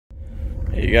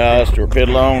Hey guys, Stuart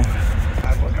Pidlong,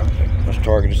 Most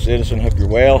Targeted Citizen. Hope you're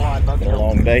well. Been a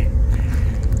long day.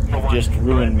 I've just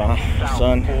ruined my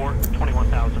son.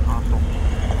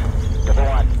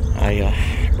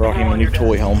 I brought him a new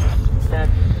toy home.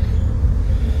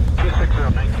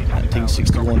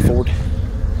 1961 Ford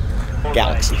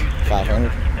Galaxy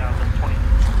 500.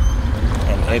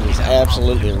 And it is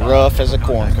absolutely rough as a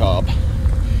corn cob.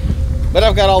 But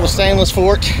I've got all the stainless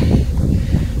for it.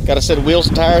 Got a set of wheels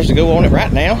and tires to go on it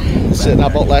right now. The set I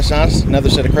bought last night is another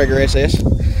set of Cragar SS.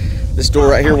 This door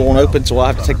right here won't open, so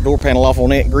I'll have to take the door panel off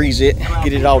on it, grease it,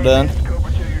 get it all done.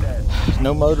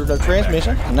 No motor, no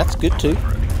transmission, and that's good too.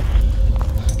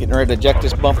 Getting ready to jack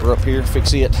this bumper up here,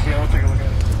 fix it.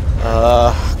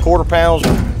 Quarter panels,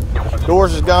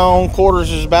 doors is gone,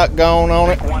 quarters is about gone on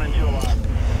it.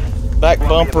 Back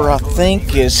bumper, I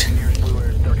think, is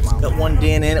got one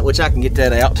dent in it, which I can get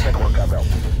that out.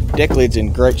 Deck lid's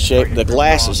in great shape. The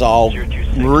glass is all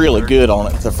really good on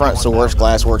it. The front's the worst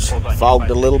glass where it's fogged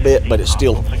a little bit, but it's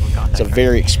a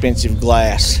very expensive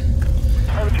glass.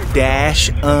 Dash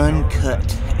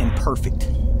uncut and perfect.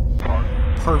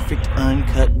 Perfect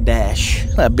uncut dash.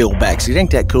 That Bill backseat,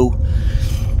 ain't that cool?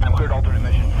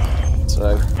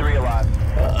 So,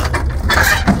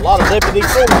 a lot of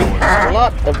WD-40. A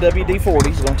lot of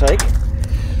WD-40s gonna take.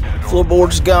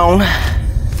 Floorboard's gone,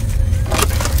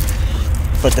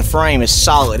 but the frame is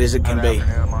solid as it can be.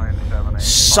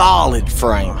 Solid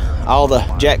frame. All the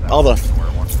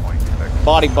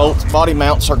body bolts, body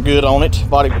mounts are good on it.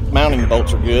 Body mounting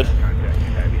bolts are good.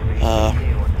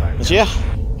 But yeah,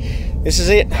 this is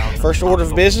it. First order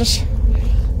of business.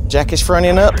 Jack his front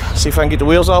end up. See if I can get the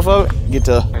wheels off of it. Get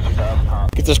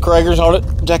this Cragars on it.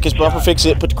 Jack his bumper, fix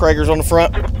it. Put the Cragars on the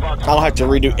front. I'll have to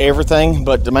redo everything,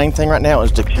 but the main thing right now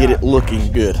is to get it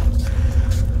looking good.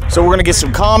 So we're gonna get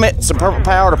some Comet, some Purple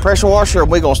Power, the pressure washer, and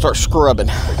we're gonna start scrubbing.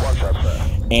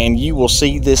 And you will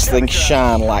see this thing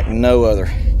shine like no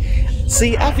other.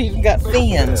 See, I've even got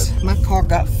fins. My car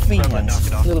got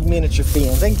fins, little miniature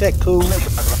fins. Ain't that cool?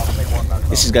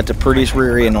 This has got the prettiest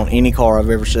rear end on any car I've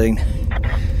ever seen.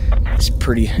 It's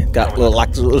pretty. Got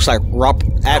looks like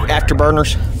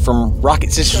afterburners from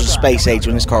Rocket Sisters of Space Age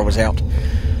when this car was out.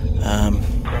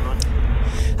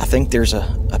 I think there's a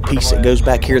piece that goes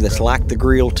back here that's like the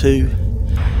grill too.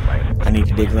 I need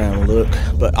to dig around and look.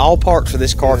 But all parts for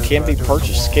this car can be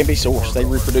purchased, can be sourced. They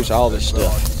reproduce all this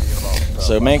stuff.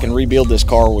 So man can rebuild this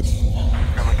car with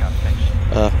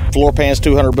floor pans,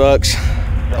 $200.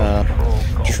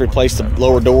 Just replace the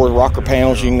lower door, rocker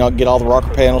panels. You can get all the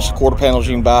rocker panels, quarter panels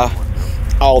you can buy.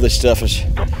 All this stuff is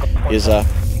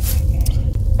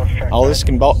all this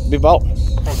can be bought.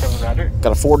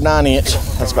 Got a Ford 9-inch.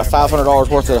 That's about $500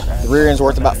 worth of. The rear end's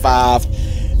worth about $5.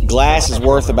 Glass is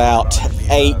worth about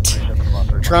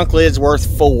 $8. Trunk lid's worth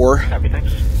 $4.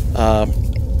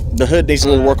 The hood needs a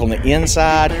little work on the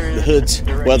inside. The hood's,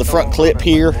 well, the front clip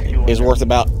here is worth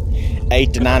about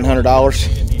 $800 to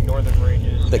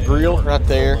 $900. The grill right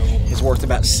there is worth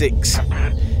about $6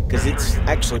 because it's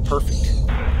actually perfect.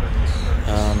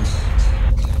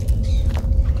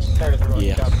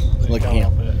 Yeah, look at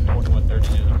him.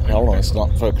 Hold on, it's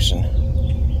not focusing.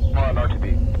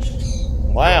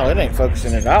 Wow, it ain't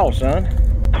focusing at all, son.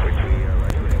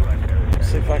 Let's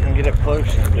see if I can get up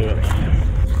close and do it.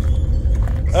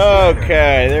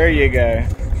 Okay, there you go.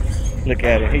 Look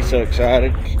at it, he's so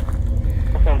excited.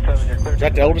 Is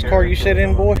that the oldest car you sit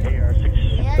in, boy?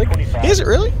 Is it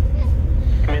really?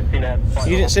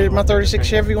 You didn't sit in my 36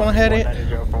 Chevy when I had it?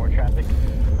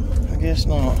 I guess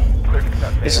not.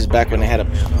 This is back when they had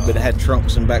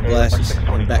trunks and back glasses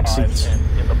and back seats.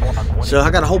 So I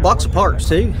got a whole box of parts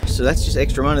too. So that's just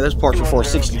extra money. Those parts are for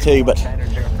 $62, but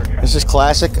this is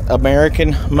classic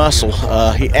American muscle.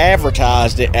 He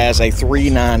advertised it as a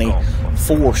 390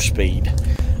 4-speed.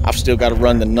 I've still got to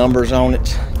run the numbers on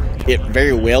it. It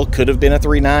very well could have been a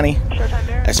 390.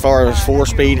 As far as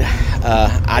 4-speed,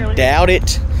 I doubt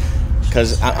it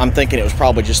because I'm thinking it was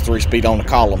probably just 3-speed on the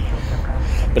column.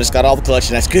 But it's got all the clutch,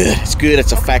 and that's good. It's good.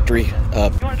 It's a factory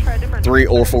 3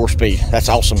 or 4-speed. That's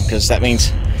awesome because that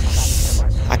means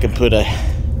I can put a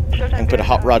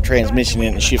hot rod transmission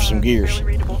in and shift some gears,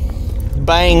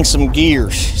 bang some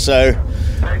gears. So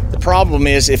the problem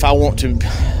is if I want to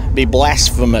be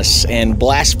blasphemous, and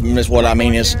blasphemous, what I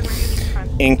mean is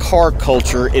in car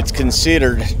culture, it's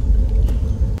considered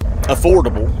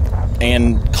affordable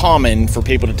and common for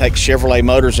people to take Chevrolet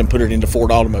motors and put it into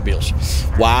Ford automobiles.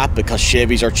 Why? Because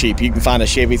Chevys are cheap. You can find a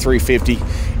Chevy 350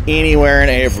 anywhere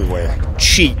and everywhere.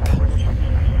 Cheap.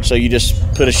 So you just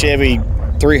put a Chevy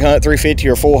 350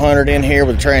 or 400 in here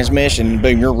with a transmission, and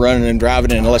boom, you're running and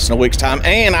driving in less than a week's time.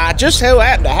 And I just so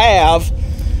happen to have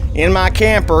In my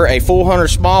camper, a 400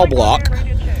 small block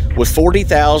with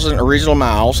 40,000 original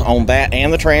miles on that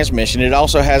and the transmission. It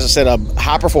also has a set of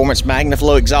high-performance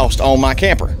MagnaFlow exhaust on my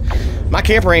camper. My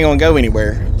camper ain't gonna go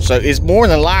anywhere, so it's more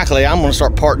than likely I'm gonna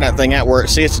start parking that thing out where it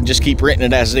sits and just keep renting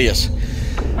it as it is.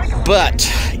 But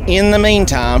in the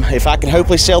meantime, if I can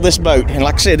hopefully sell this boat, and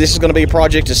like I said, this is gonna be a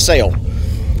project to sell.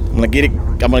 I'm gonna get it.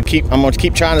 I'm gonna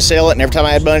keep trying to sell it, and every time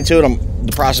I add money to it,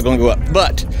 the price is gonna go up.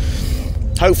 But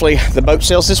hopefully the boat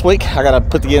sells this week. I gotta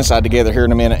put the inside together here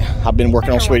in a minute. I've been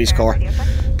working on Sweetie's car,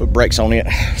 put brakes on it.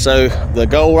 So the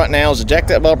goal right now is to jack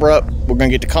that bumper up. We're gonna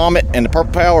get the Comet and the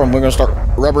Purple Power, and we're gonna start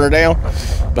rubbering her down.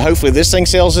 But hopefully this thing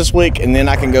sells this week, and then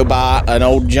I can go buy an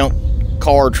old junk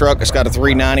car truck that's got a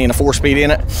 390 and a 4-speed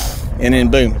in it, and then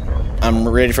boom, I'm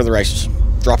ready for the races.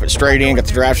 Drop it straight in, got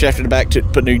the drive shaft in the back to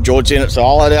put new joints in it. So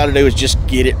all I gotta do is just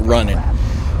get it running.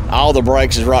 All the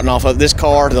brakes is rotting off of this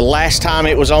car. The last time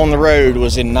it was on the road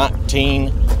was in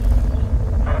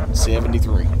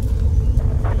 1973.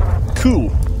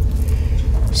 Cool.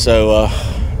 So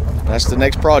that's the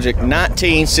next project.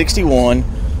 1961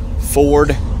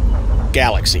 Ford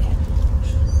Galaxy.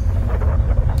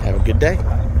 Have a good day.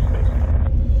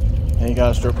 And you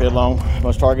guys, Dirt Pit Long,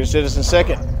 Most Targeted Citizen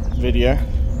second video.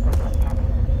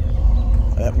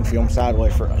 That one filmed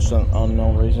sideways for some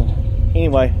unknown reason.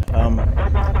 Anyway,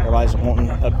 everybody's wanting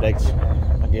updates,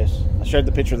 I guess. I shared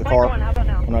the picture of the car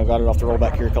when I got it off the roll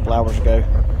back here a couple hours ago.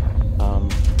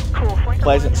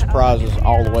 Pleasant surprises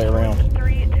all the way around.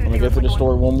 Let me go through the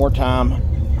story one more time.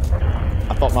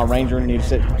 I thought my Ranger needed to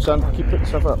sit. Son, keep putting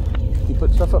stuff up. Keep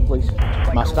putting stuff up, please.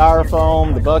 My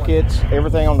styrofoam, the buckets,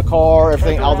 everything on the car,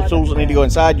 everything, all the tools that need to go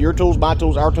inside. Your tools, my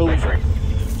tools, our tools.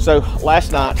 So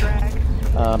last night,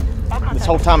 this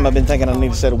whole time I've been thinking I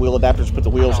need a set of wheel adapters to put the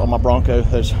wheels on my Bronco.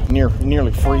 There's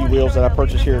nearly free wheels that I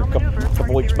purchased here a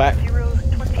couple weeks back.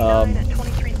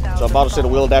 So I bought a set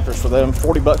of wheel adapters for them,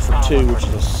 40 bucks for two, which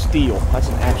is a steal. That's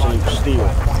an absolute steal.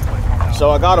 So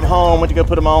I got them home, went to go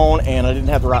put them on, and I didn't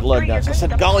have the right lug nuts. I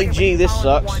said, golly gee, this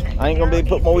sucks. I ain't gonna be able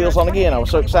to put my wheels on again. I was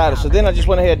so excited. So then I just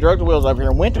went ahead, drug the wheels over here,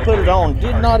 and went to put it on.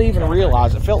 Did not even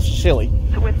realize, it felt silly,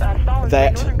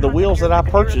 that the wheels that I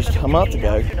purchased a month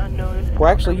ago were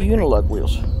actually Unilug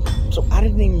wheels. So I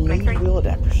didn't even need wheel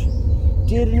adapters.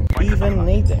 Didn't even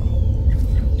need them.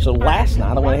 So last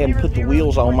night I went ahead and put the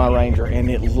wheels on my Ranger,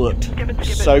 and it looked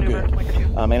so good.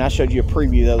 And I showed you a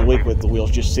preview the other week with the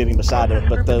wheels just sitting beside it,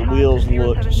 but the wheels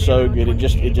looked so good.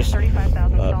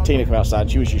 Tina came outside,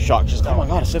 she was just shocked. She said, oh my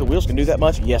God, a set of wheels can do that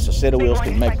much? Yes, a set of wheels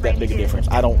can make that big a difference.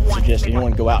 I don't suggest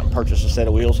anyone go out and purchase a set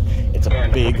of wheels. It's a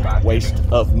big waste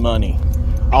of money.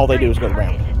 All they do is go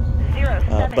around.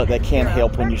 But they can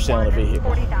help when you're selling a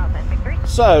vehicle.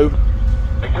 So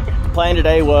the plan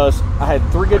today was I had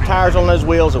 3 good tires on those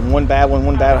wheels and one bad one.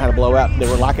 One bad one had a blowout. They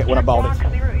were like it when I bought it.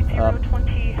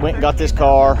 Went and got this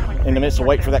car. In the midst of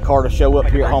waiting for that car to show up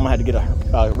here at home, I had to get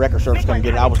a wrecker service come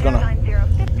get it. I was going to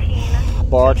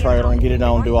borrow a trailer and get it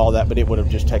on, do all that, but it would have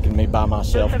just taken me by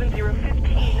myself. I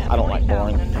don't like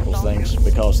borrowing people's things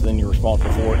because then you're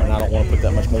responsible for it, and I don't want to put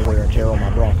that much more wear and tear on my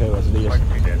Bronco as it is.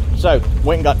 So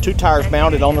went and got 2 tires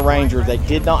mounted on the Ranger. They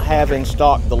did not have in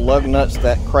stock the lug nuts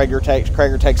that Krager takes.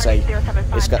 Krager takes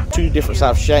it's got 2 different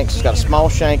size shanks. It's got a small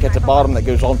shank at the bottom that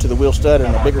goes onto the wheel stud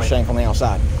and a bigger shank on the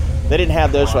outside. They didn't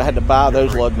have those, so I had to buy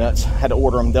those lug nuts. Had to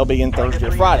order them. They'll be in Thursday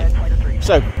or Friday.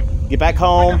 So get back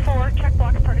home.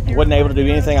 Wasn't able to do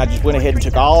anything. I just went ahead and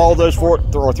took all those 4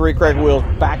 or 3 Krager wheels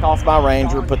back off my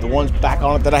Ranger, put the ones back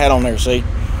on it that I had on there, see?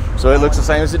 So it looks the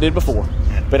same as it did before,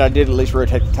 but I did at least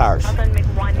rotate the tires.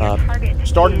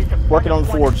 Started working on the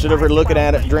Ford, sit over here looking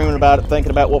at it, dreaming about it,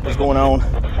 thinking about what was going on.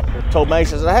 Told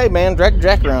Mason, I said, hey man, drag the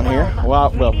jack around here.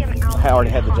 Well, I already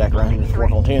had the jack around here to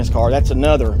work on Tina's car. That's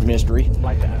another mystery.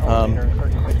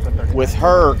 With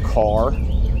her car,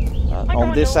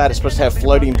 on this side, it's supposed to have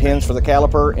floating pins for the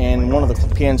caliper, and one of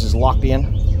the pins is locked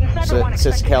in, so it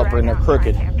sits the caliper and they're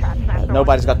crooked.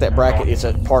 Nobody's got that bracket. It's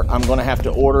a part I'm going to have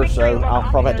to order, so I'll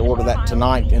probably have to order that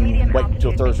tonight and wait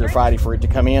until Thursday or Friday for it to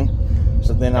come in.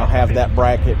 So then I'll have that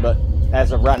bracket. But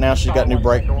as of right now, she's got new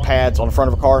brake pads on the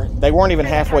front of her car. They weren't even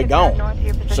halfway gone,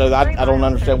 so I don't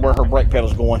understand where her brake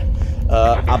pedal's going.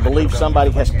 I believe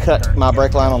somebody has cut my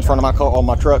brake line on the front of my car, on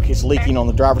my truck. It's leaking on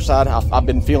the driver's side. I've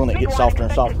been feeling it get softer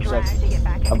and softer, so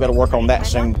I've got to work on that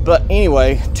soon. But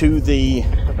anyway, to the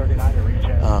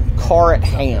car at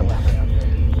hand.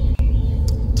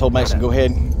 Told Mason, go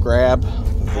ahead and grab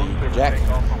the jack.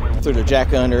 Threw the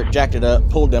jack under it, jacked it up,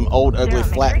 pulled them old ugly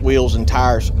flat wheels and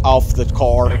tires off the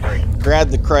car,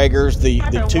 grabbed the Kragers, the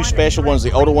 2 special ones,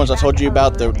 the older ones I told you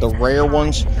about, the rare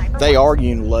ones. They are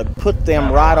Unilug. Put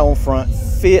them right on front,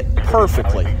 fit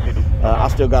perfectly. I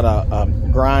still got to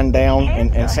grind down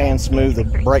and sand smooth the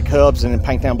brake hubs and then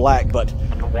paint them black, but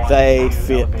they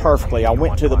fit perfectly. I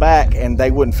went to the back and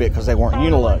they wouldn't fit because they weren't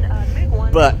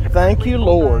Unilug. But thank you,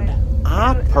 Lord,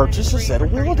 I purchased a set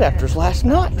of wheel adapters last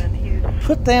night.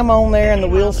 Put them on there and the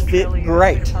wheels fit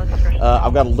great.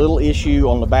 I've got a little issue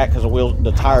on the back because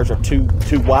the tires are too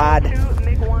wide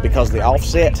because of the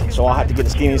offset, so I'll have to get a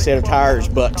skinny set of tires.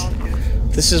 But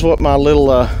this is what my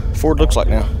little Ford looks like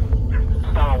now.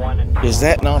 Is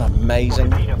that not amazing,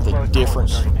 the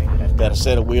difference that a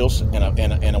set of wheels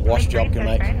and a wash job can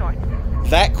make?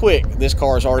 That quick, this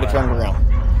car has already turned around.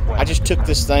 I just took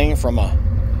this thing from a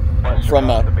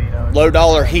low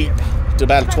dollar heap to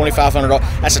about a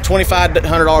 $2,500. That's a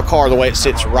 $2,500 car the way it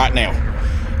sits right now.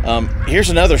 Here's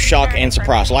another shock and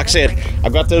surprise. Like I said,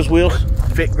 I've got those wheels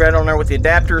fit right on there with the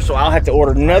adapter, so I'll have to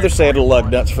order another set of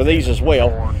lug nuts for these as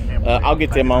well. I'll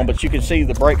get them on, but you can see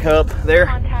the brake hub there.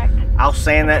 I'll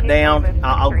sand that down.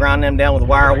 I'll grind them down with a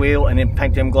wire wheel and then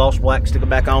paint them gloss black, stick them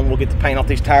back on. We'll get the paint off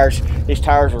these tires. These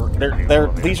tires are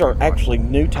these are actually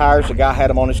new tires. The guy had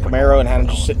them on his Camaro and had them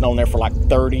just sitting on there for like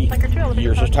 30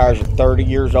 years. Those tires are 30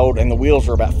 years old and the wheels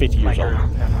are about 50 years old.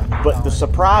 But the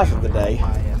surprise of the day,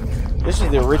 this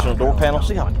is the original door panel.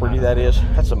 See how pretty that is?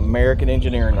 That's American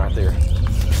engineering right there.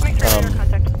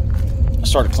 I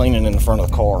started cleaning in the front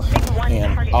of the car,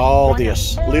 and all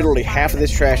this, literally half of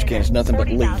this trash can is nothing but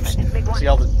leaves. See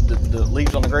all the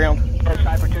leaves on the ground?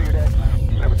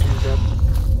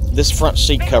 This front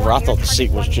seat cover, I thought the seat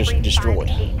was just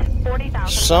destroyed.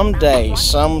 Someday,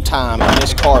 sometime in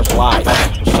this car's life,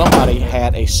 somebody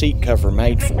had a seat cover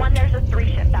made for it.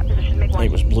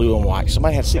 It was blue and white.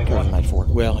 Somebody had a seat cover made for it.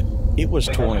 Well, it was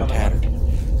torn and tattered.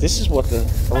 This is what the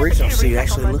original seat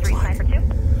actually looks like.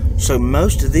 So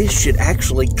most of this should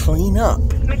actually clean up.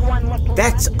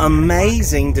 That's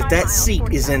amazing that that seat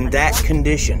is in that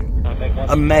condition.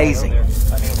 Amazing.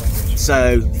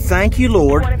 So thank you,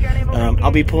 Lord.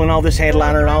 I'll be pulling all this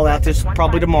headliner and all out this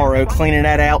probably tomorrow, cleaning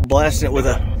that out, blasting it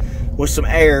with some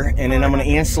air, and then I'm going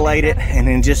to insulate it and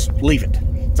then just leave it.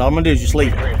 That's all I'm going to do is just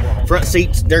leave it. Front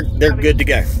seats, they're good to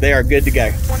go. They are good to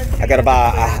go. I got to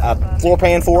buy a floor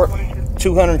pan for it.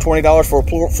 $220 for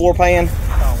a floor pan.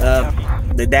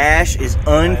 The dash is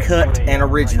uncut and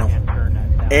original.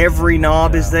 Every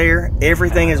knob is there.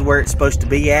 Everything is where it's supposed to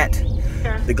be at.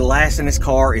 The glass in this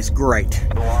car is great.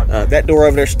 That door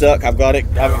over there stuck. I've got it.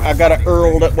 I've got it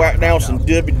Earled up right now. Some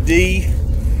WD.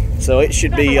 So it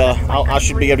should be. I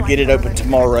should be able to get it open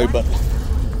tomorrow. But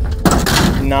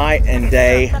night and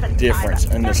day difference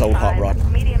in this old hot rod.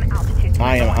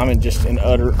 I'm just in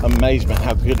utter amazement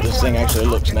how good this thing actually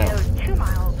looks now.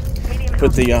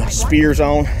 Put the spears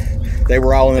on. They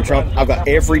were all in the trunk. I've got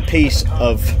every piece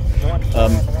for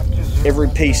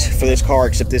this car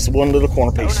except this one little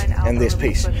corner piece and this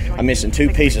piece. I'm missing two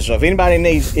pieces. So if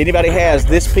anybody has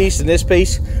this piece and this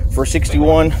piece for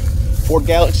 61 Ford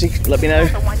Galaxy, let me know.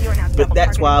 But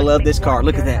that's why I love this car.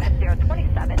 Look at that.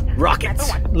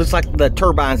 Rockets. Looks like the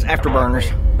turbines, afterburners.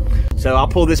 So I'll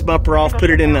pull this bumper off, put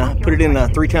it in the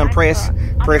 3-ton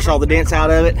press all the dents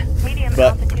out of it.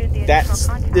 But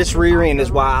this rear end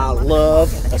is why I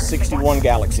love a 61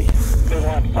 Galaxy.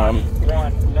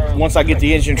 Once I get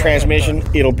the engine transmission,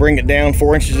 it'll bring it down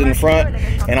 4 inches in the front,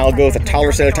 and I'll go with a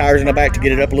taller set of tires in the back to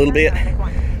get it up a little bit.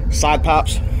 Side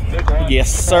pipes,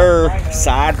 yes sir,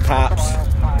 side pipes,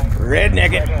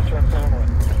 redneck it.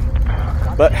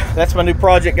 But that's my new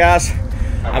project, guys.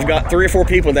 I've got 3 or 4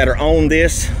 people that are on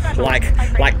this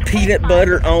like peanut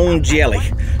butter on jelly.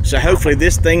 So hopefully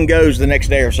this thing goes the next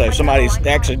day or so. Somebody's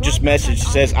actually just messaged,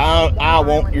 says, I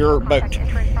want your boat.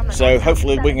 So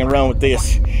hopefully we can run with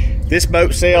this. This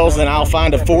boat sells, and I'll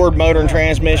find a Ford motor and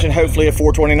transmission, hopefully a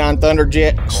 429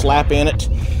 Thunderjet, slap in it.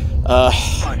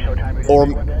 Or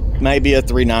maybe a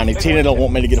 390. Tina don't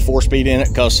want me to get a 4-speed in it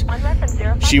because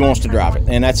she wants to drive it,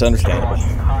 and that's understandable.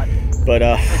 But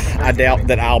I doubt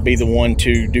that I'll be the one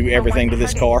to do everything to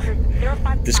this car.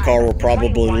 This car will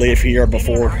probably live here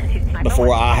before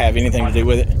I have anything to do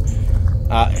with it.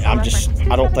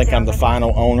 I don't think I'm the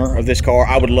final owner of this car.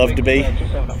 I would love to be,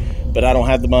 but I don't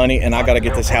have the money, and I got to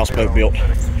get this houseboat built.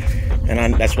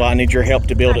 And that's why I need your help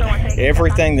to build it.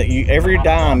 Every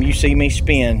dime you see me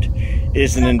spend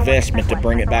is an investment to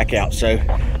bring it back out. So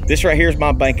this right here is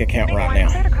my bank account right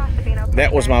now.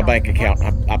 That was my bank account.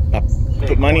 I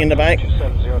put money in the bank.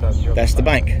 That's the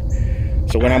bank.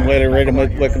 So when I'm ready to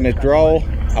make a withdrawal,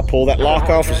 I'll pull that lock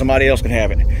off and somebody else can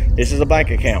have it. This is a bank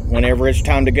account. Whenever it's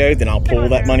time to go, then I'll pull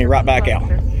that money right back out.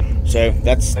 So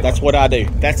that's what I do.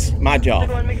 That's my job.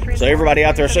 So everybody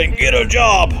out there saying, get a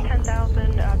job.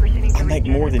 I make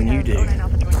more than you do.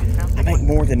 I make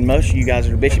more than most of you guys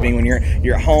are bitching when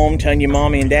you're at home telling your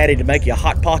mommy and daddy to make you a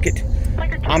hot pocket.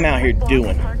 I'm out here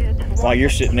doing while you're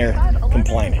sitting there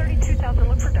complaining.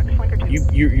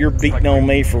 You're beating on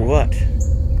me for what?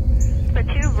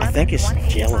 I think it's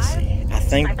jealousy. I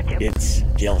think it's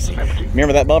jealousy.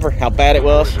 Remember that bumper? How bad it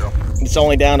was? It's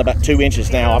only down about 2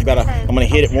 inches now. I'm gonna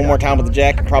hit it one more time with the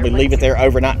jack and probably leave it there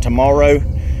overnight tomorrow.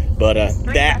 But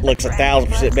that looks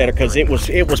 1,000% better because it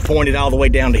was pointed all the way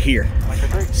down to here.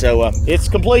 So it's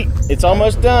complete. It's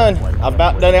almost done. I've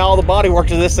about done all the body work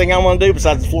to this thing I'm gonna do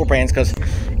besides the floor pans, because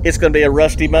it's gonna be a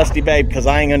rusty, musty babe, because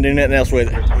I ain't gonna do nothing else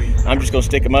with it. I'm just gonna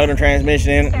stick a motor and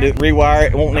transmission in it, rewire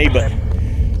it. It won't need but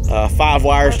 5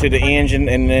 wires to the engine,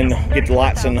 and then get the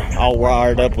lights and all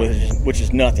wired up with, which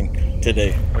is nothing to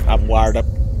do. I've wired up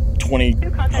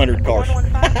 2,100 cars.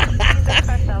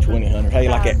 2,100. How you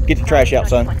like that? Get the trash out,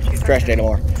 son. Trash day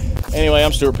tomorrow. Anyway,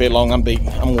 I'm Stuart Pittlong. I'm beat.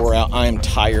 I'm wore out. I am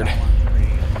tired.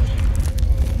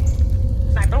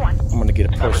 I'm gonna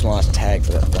get a personalized tag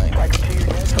for that thing.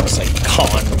 It's gonna say con,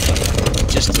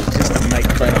 just to make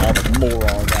fun of all the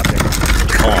morons out there.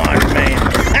 Con man.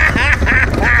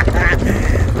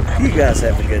 You guys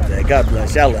have a good day. God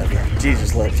bless you. I love you.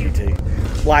 Jesus loves you too.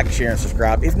 Like, share, and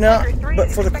subscribe. If not,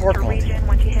 but for the car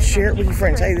content, share it with your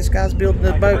friends. Hey, this guy's building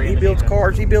a boat. He builds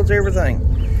cars. He builds everything.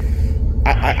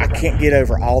 I can't get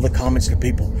over all the comments of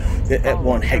people. That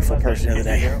one hateful person the other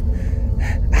day.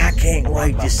 I can't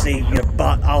wait to see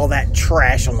all that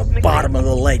trash on the bottom of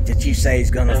the lake that you say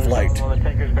is going to float.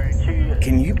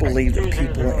 Can you believe that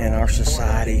people in our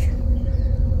society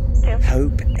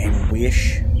hope and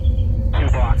wish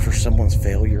for someone's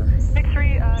failure?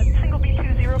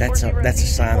 That's a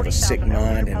sign of a sick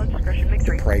mind and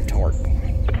depraved heart.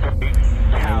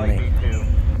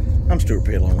 I'm Stuart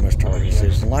Pittlong, West Target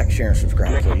Citizen. Like, share, and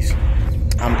subscribe, please.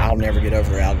 I'll never get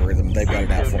over the algorithm. They've got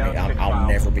it out for me. I'll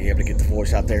never be able to get the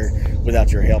voice out there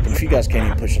without your help. And if you guys can't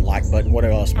even push the like button, what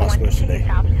else am I supposed to do?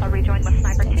 I'm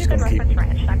just going to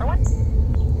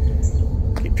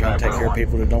keep trying to take care of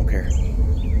people that don't care.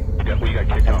 Have a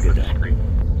good day.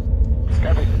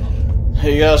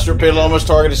 Hey guys, Stuart Pittlong, West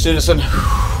Targeted Citizen.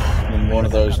 In one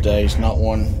of those days, not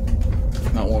one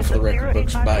for the record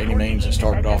books by any means. It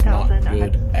started off not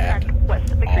good at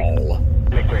all.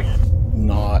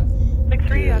 Not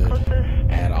good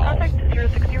at all.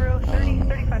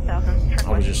 I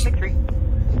was just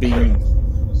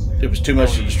it was too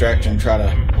much of a distraction to try to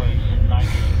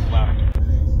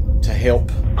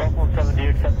help.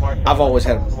 I've always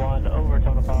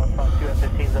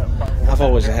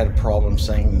had a problem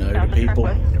saying no to people.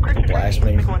 People ask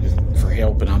me for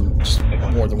help, and I'm just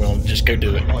more than willing to just go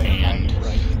do it. And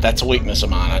that's a weakness of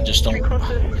mine. I just don't.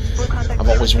 I've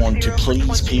always wanted to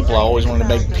please people. I always wanted to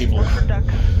make people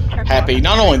happy.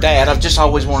 Not only that, I've just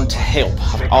always wanted to help.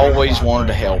 I've always wanted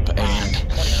to help, and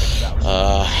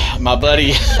my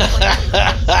buddy,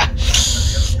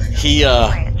 he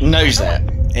knows that.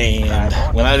 And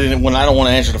when I don't want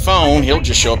to answer the phone, he'll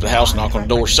just show up at the house and knock on the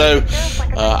door. So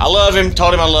I love him,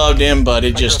 told him I loved him, but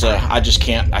it just I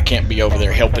can't be over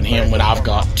there helping him when I've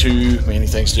got too many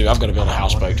things to do. I've got to build a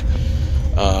houseboat,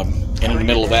 and in the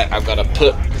middle of that, I've got to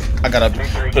put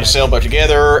a sailboat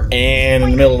together, and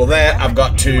in the middle of that, I've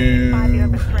got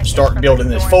to start building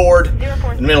this Ford.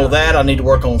 In the middle of that, I need to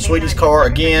work on Sweetie's car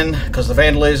again because of the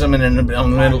vandalism, and then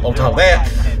on top of that,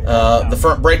 the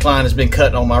front brake line has been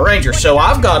cut on my Ranger. So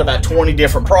I've got about 20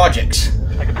 different projects.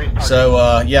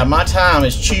 So yeah, my time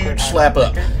is chewed slap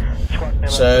up.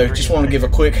 So just want to give a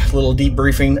quick little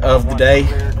debriefing of the day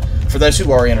for those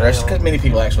who are interested, because many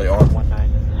people actually are.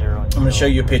 I'm going to show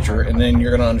you a picture, and then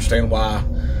you're going to understand why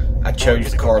I chose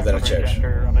the car that I chose.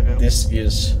 This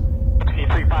is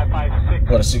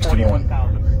what a 61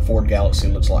 Ford Galaxy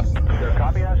looks like.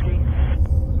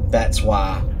 That's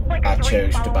why I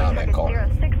chose to buy that car,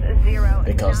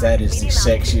 because that is the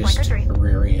sexiest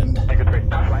rear end.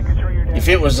 If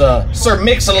it was Sir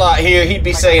Mix-a-Lot here, he'd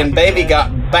be saying baby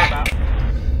got back.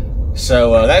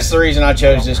 So that's the reason I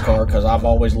chose this car, because I've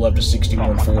always loved a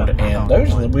 61 Ford, and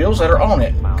those are the wheels that are on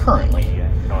it currently.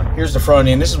 Here's the front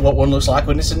end. This is what one looks like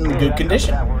when it's in good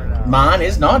condition. Mine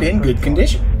is not in good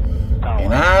condition,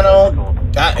 and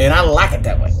I like it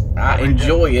that way. I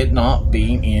enjoy it not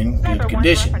being in good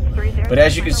condition. But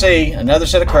as you can see, another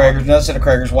set of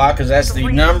Cragars. Why? Because that's the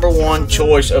 #1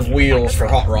 choice of wheels for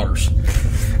hot rodders.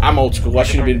 I'm old school. I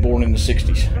should have been born in the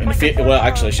 60s. Well,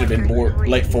 actually, I should have been born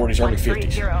late 40s, early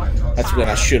 50s. That's when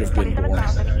I should have been born.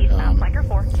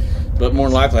 But more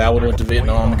than likely, I would have went to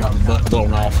Vietnam and got my butt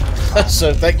blown off.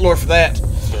 So thank the Lord for that.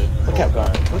 Look out,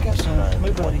 God. Look out, son.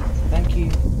 Move, buddy. Thank you.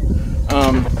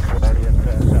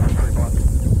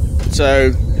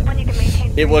 So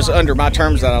it was under my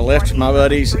terms that I left my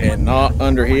buddies and not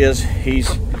under his.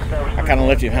 I kind of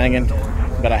left him hanging,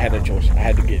 but I had no choice. I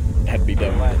had to be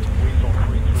done with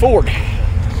it. Ford.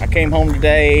 I came home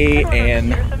today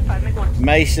and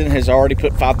Mason has already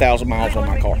put 5,000 miles on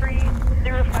my car.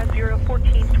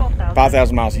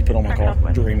 5,000 miles he put on my car.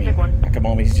 Dreaming. I come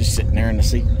home, he's just sitting there in the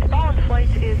seat.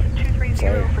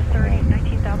 So,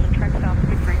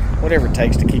 whatever it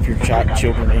takes to keep your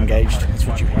children engaged, that's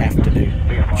what you have to do.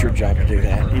 It's your job to do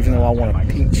that. Even though I want to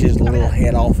pinch his little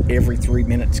head off every 3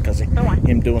 minutes because of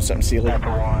him doing something silly.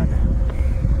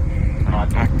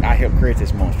 I helped create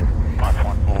this monster.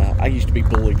 I used to be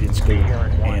bullied in school,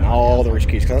 and all the rich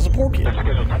kids, because I was a poor kid.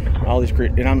 All these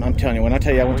rich, and I'm telling you, when I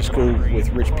tell you I went to school with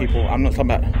rich people, I'm not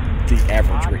talking about the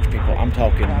average rich people. I'm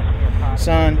talking,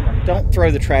 son, don't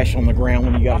throw the trash on the ground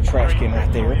when you got a trash can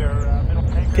right there.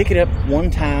 Pick it up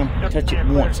one time, touch it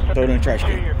once, throw it in the trash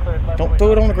can. Don't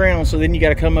throw it on the ground, so then you got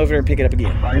to come over there and pick it up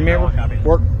again. Remember,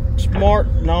 work smart,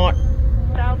 not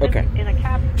okay.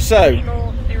 So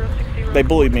they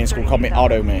bullied me in school, called me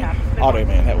Auto Man. Auto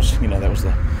Man. That was,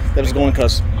 that was going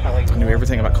because I knew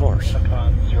everything about cars.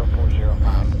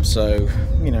 So,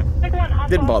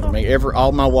 didn't bother me.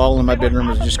 All my wall in my bedroom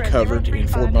was just covered in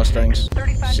Ford Mustangs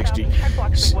 60.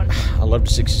 I loved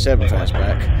the 67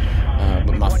 fastback,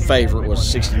 but my favorite was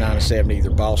 69 to 70, either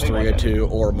Boss 302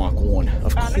 or Mach 1.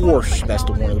 Of course, that's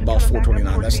the one, the Boss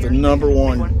 429. That's the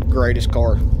 #1 greatest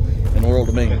car in the world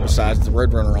to me, besides the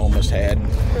Roadrunner I almost had.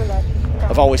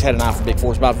 I've always had an eye for big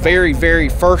Fords. My very, very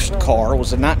first car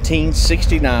was a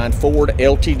 1969 Ford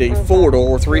LTD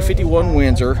 4-door 351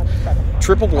 Windsor,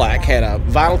 triple black, had a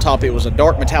vinyl top. It was a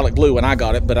dark metallic blue when I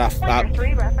got it, but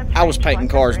I was painting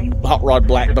cars hot rod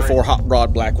black before hot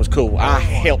rod black was cool. I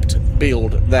helped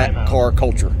build that car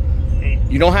culture.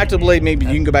 You don't have to believe me, but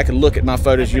you can go back and look at my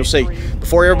photos and you'll see.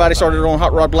 Before everybody started on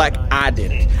hot rod black, I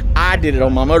did it. I did it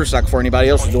on my motorcycle before anybody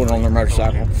else was doing it on their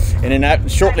motorcycle. And then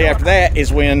shortly after that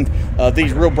is when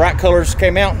these real bright colors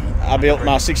came out. I built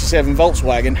my 67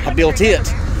 Volkswagen. I built it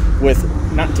with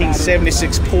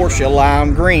 1976 Porsche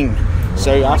lime green.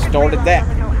 So I started that.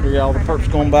 Look at all the perps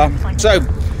going by. So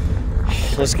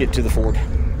let's get to the Ford.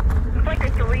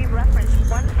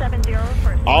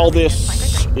 All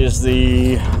this is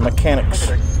the mechanics,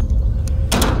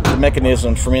 the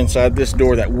mechanisms from inside this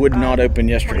door that would not open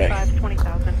yesterday.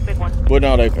 Would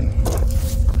not open.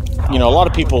 A lot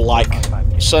of people like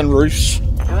sunroofs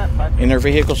in their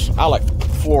vehicles. I like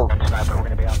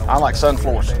sun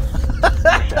floors.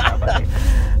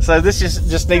 So this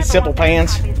just needs simple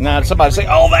pans. Now somebody say,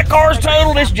 "Oh, that car's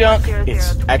totaled, it's junk."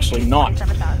 It's actually not.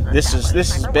 This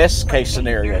is best case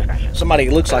scenario. Somebody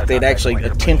looks like they'd actually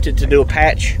attempted to do a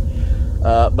patch,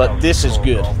 but this is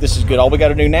good. This is good. All we got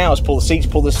to do now is pull the seats,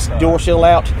 pull this door sill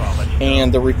out,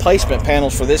 and the replacement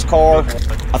panels for this car,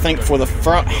 I think for the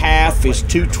front half is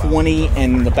 $220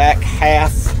 and the back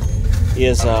half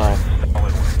is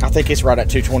I think it's right at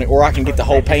 $220, or I can get the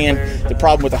whole pan. The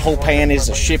problem with the whole pan is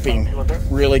the shipping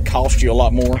really costs you a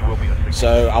lot more.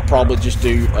 So I'll probably just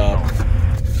do,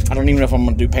 I don't even know if I'm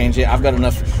going to do pans yet. I've got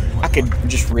enough. I could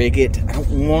just rig it. I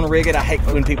don't want to rig it. I hate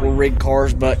when people rig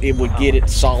cars, but it would get it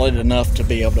solid enough to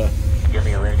be able to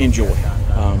enjoy.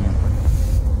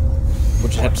 We'll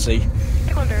just have to see.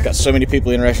 Got so many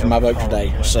people interested in my boat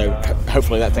today, so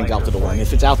hopefully that thing's out the door. And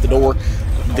if it's out the door,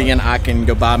 then I can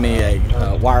go buy me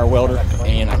a wire welder,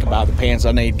 and I can buy the pans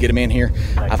I need, get them in here.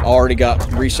 I've already got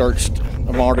researched.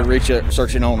 I'm already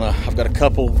researching on. I've got a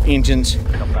couple engines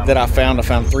that I found. I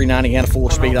found a 390 and a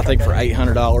 4-speed. I think for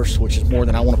 $800, which is more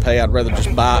than I want to pay. I'd rather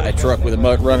just buy a truck with a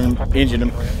running engine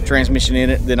and transmission in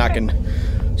it. Then I can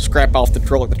scrap off the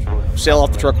truck, sell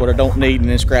off the truck what I don't need, and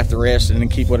then scrap the rest, and then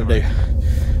keep what I do.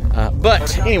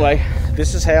 But anyway,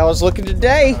 this is how I was looking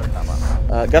today.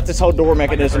 Got this whole door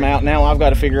mechanism out. Now I've got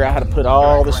to figure out how to put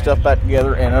all this stuff back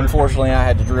together, and unfortunately I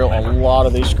had to drill a lot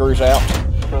of these screws out.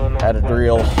 I had to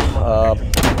drill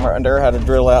right there, had to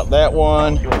drill out that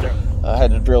one. I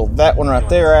had to drill that one right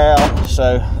there out.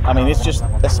 So I mean,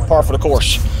 that's par for the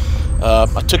course.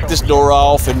 I took this door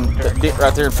off and did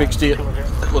right there and fixed it.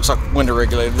 It looks like a window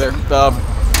regulator there.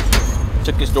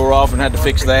 Took this door off and had to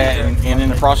fix that, and in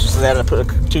the process of that I put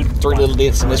 2-3 little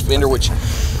dents in this fender, which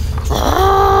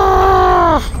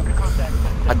I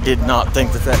did not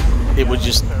think that it would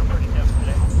just,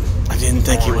 I didn't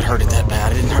think it would hurt it that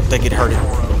bad. I didn't think it hurt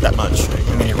it that much.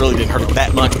 I mean, it really didn't hurt it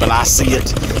that much, but I see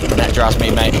it, and that drives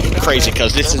me crazy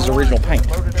because this is original paint.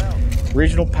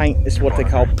 Original paint is what they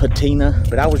call patina,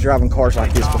 but I was driving cars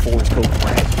like this before it was cool.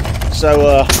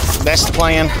 So that's the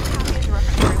plan.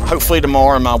 Hopefully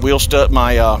tomorrow my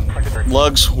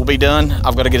lugs will be done.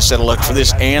 I've got to get a set of lugs for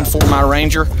this and for my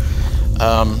Ranger.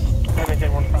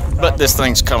 but this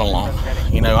thing's coming along.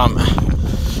 You know,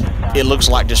 it looks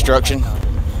like destruction,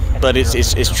 but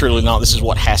it's truly not. This is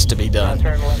what has to be done.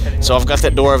 So I've got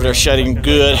that door over there shutting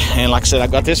good, and like I said,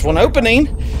 I've got this one opening.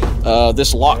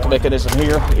 This lock mechanism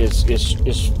here is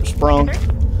sprung.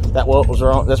 That's what was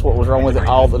wrong with it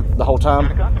the whole time.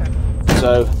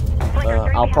 So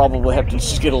I'll probably have to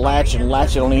just get a latch and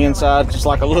latch it on the inside, just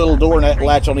like a little door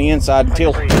latch on the inside,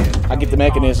 until I get the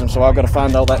mechanism. So I've got to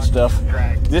find all that stuff.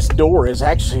 This door is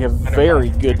actually a very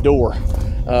good door.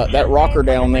 That rocker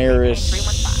down there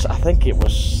is, I think it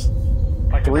was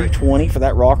 $320 for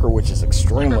that rocker, which is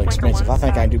extremely expensive. I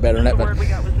think I can do better than that, but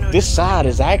this side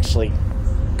is actually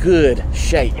good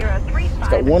shape. It's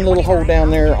got one little hole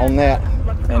down there on that,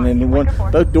 and then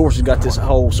both doors have got this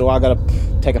hole, so I got to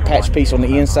take a patch piece on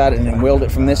the inside and then weld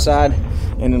it from this side,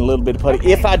 and then a little bit of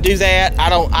putty. If I do that,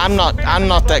 I'm not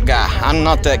that guy. I'm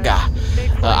not that guy.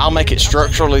 I'll make it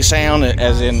structurally sound,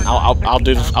 as in I'll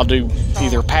do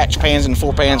either patch pans and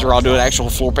floor pans, or I'll do an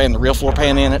actual floor pan, the real floor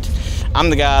pan in it.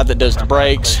 I'm the guy that does the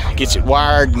brakes, gets it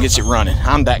wired, and gets it running.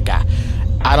 I'm that guy.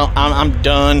 I'm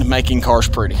done making cars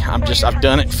pretty. I've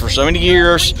done it for so many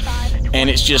years, and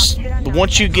it's just,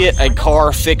 once you get a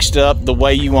car fixed up the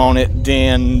way you want it,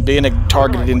 then being a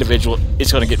targeted individual,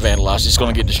 it's going to get vandalized, it's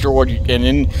going to get destroyed, and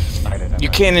then you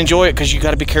can't enjoy it because you got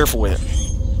to be careful with it.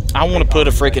 I want to put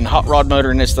a freaking hot rod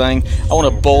motor in this thing. I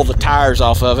want to bowl the tires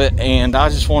off of it, and I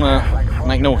just want to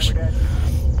make noise.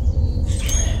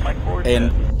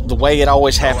 And the way it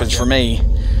always happens for me,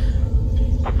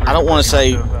 I don't want to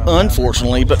say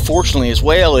unfortunately, but fortunately as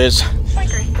well, is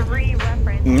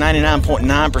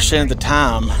 99.9% of the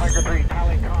time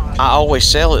I always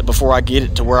sell it before I get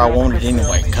it to where I want it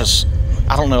anyway, because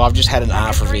I don't know, I've just had an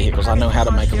eye for vehicles. I know how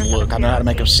to make them look, I know how to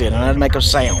make them sit, I know how to make them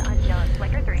sound,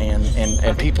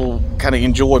 and people kind of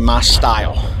enjoy my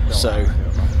style. So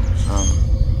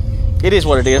it is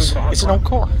what it is. It's an old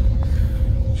car,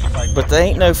 but there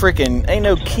ain't no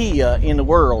Kia in the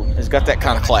world that's got that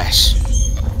kind of class.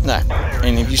 No.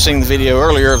 And if you've seen the video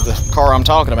earlier of the car I'm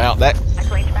talking about,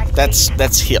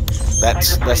 that's hip.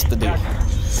 That's the deal.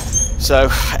 So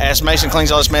as Mason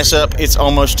cleans all this mess up, it's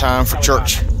almost time for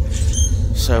church.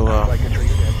 So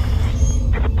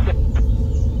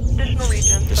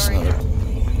this another.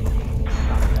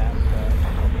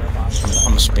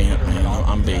 I'm spent, man.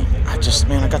 I'm beat. I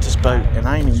got this boat, and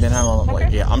I ain't even been out on it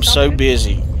lately. Yeah, I'm so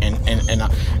busy, and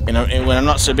when I'm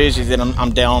not so busy, then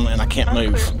I'm down and I can't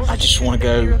move. I just want to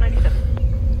go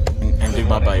and do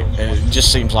my bait. And it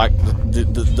just seems like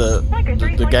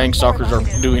the gang stalkers are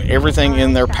doing everything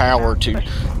in their power to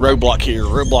roadblock here,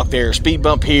 roadblock there, speed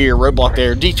bump here, roadblock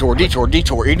there, detour.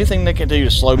 Anything they can do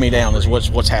to slow me down is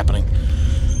what's happening.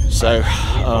 So,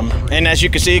 and as you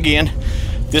can see again,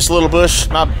 this little bush,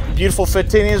 my beautiful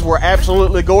Photinias were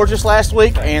absolutely gorgeous last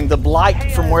week, and the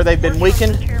blight from where they've been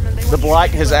weakened, the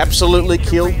blight has absolutely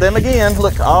killed them again.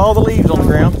 Look, all the leaves on the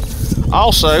ground.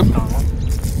 Also,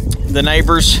 the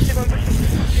neighbors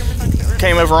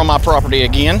came over on my property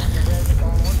again,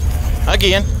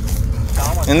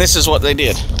 and this is what they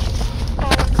did.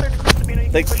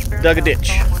 They dug a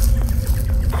ditch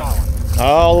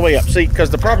all the way up. See, because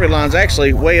the property line's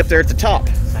actually way up there at the top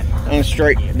and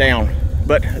straight down.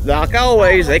 But like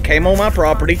always, they came on my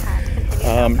property,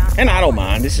 and I don't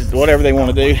mind. This is whatever they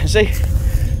want to do. See,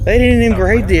 they didn't even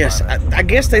grade this. I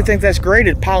guess they think that's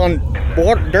graded, piling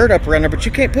dirt up around there, but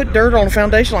you can't put dirt on a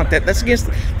foundation like that. That's against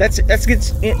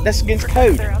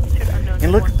code.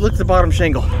 And look at the bottom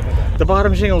shingle. The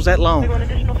bottom shingle is that long,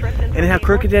 and how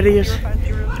crooked that is.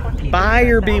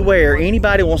 Buyer beware.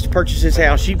 Anybody wants to purchase this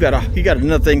house, you got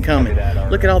another thing coming.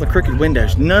 Look at all the crooked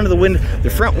windows. None of the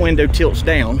front window tilts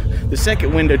down. The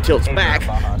second window tilts back.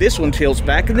 This one tilts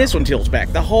back, and this one tilts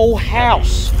back. The whole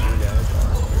house,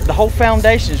 the whole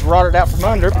foundation is rotted out from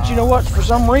under. But you know what? For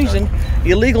some reason,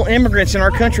 illegal immigrants in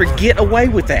our country get away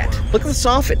with that. Look at the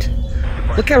soffit.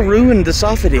 Look how ruined the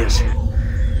soffit is.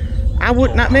 I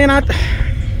would not, man.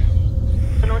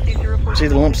 See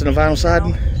the lumps in the vinyl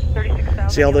siding?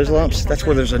 See all those lumps? That's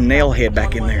where there's a nail head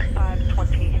back in there.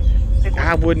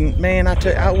 I wouldn't, man.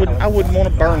 I wouldn't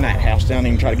want to burn that house down and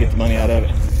even try to get the money out of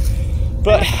it.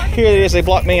 But here it is. They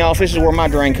blocked me off. This is where my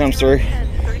drain comes through.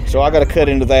 So I got to cut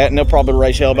into that, and they'll probably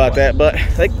raise hell about that. But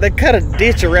they cut a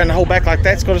ditch around the whole back like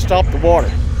that. It's going to stop the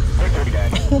water.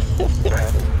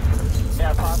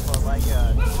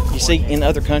 You see, in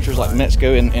other countries like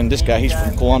Mexico, and this guy, he's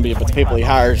from Colombia, but the people he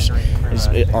hires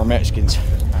are Mexicans.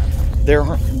 There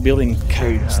aren't building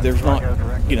codes. There's not,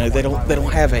 you know, they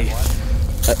don't have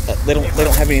they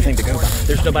don't have anything to go by.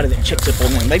 There's nobody that checks up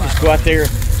on them. They just go out there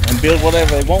and build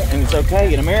whatever they want, and it's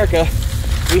okay. In America,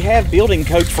 we have building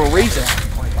codes for a reason.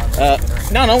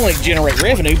 not only generate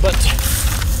revenue, but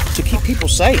to keep people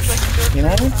safe, you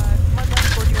know?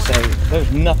 So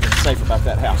there's nothing safe about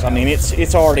that house. I mean,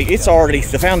 it's already,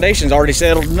 the foundation's already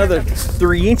settled another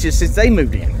 3 inches since they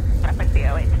moved in.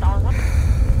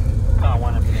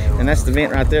 And that's the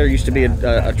vent right there. Used to be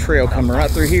a trail coming right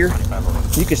through here.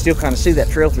 You can still kind of see that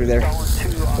trail through there,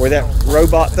 where that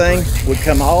robot thing would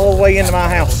come all the way into my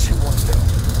house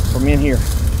from in here.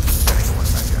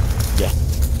 Yeah.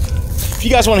 If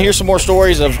you guys want to hear some more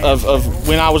stories of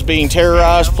when I was being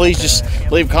terrorized, please just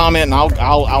leave a comment and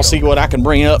I'll see what I can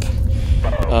bring up.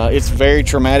 It's very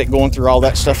traumatic going through all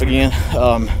that stuff again.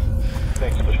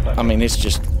 I mean, it's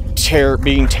just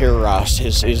being terrorized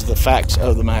is the facts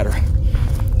of the matter.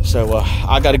 So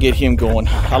I got to get him going.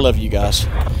 I love you guys.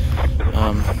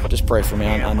 Just pray for me.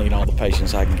 I need all the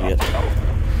patience I can get.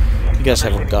 You guys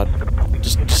have a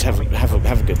just have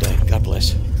a good day. God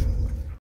bless.